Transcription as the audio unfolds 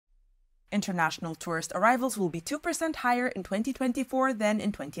International tourist arrivals will be 2% higher in 2024 than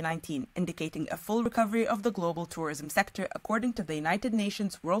in 2019, indicating a full recovery of the global tourism sector according to the United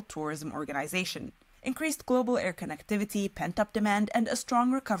Nations World Tourism Organization. Increased global air connectivity, pent-up demand, and a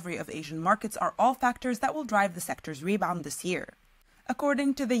strong recovery of Asian markets are all factors that will drive the sector's rebound this year.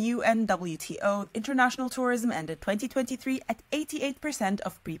 According to the UNWTO, international tourism ended 2023 at 88%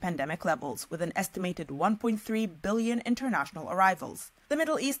 of pre-pandemic levels, with an estimated 1.3 billion international arrivals. The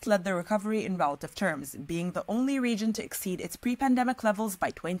Middle East led the recovery in relative terms, being the only region to exceed its pre-pandemic levels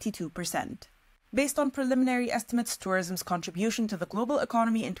by 22%. Based on preliminary estimates, tourism's contribution to the global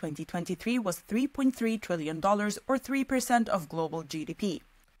economy in 2023 was $3.3 trillion, or 3% of global GDP.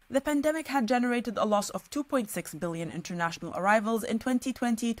 The pandemic had generated a loss of 2.6 billion international arrivals in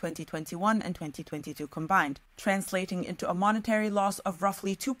 2020, 2021, and 2022 combined, translating into a monetary loss of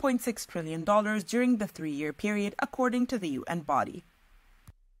roughly $2.6 trillion during the 3-year period, according to the UN body.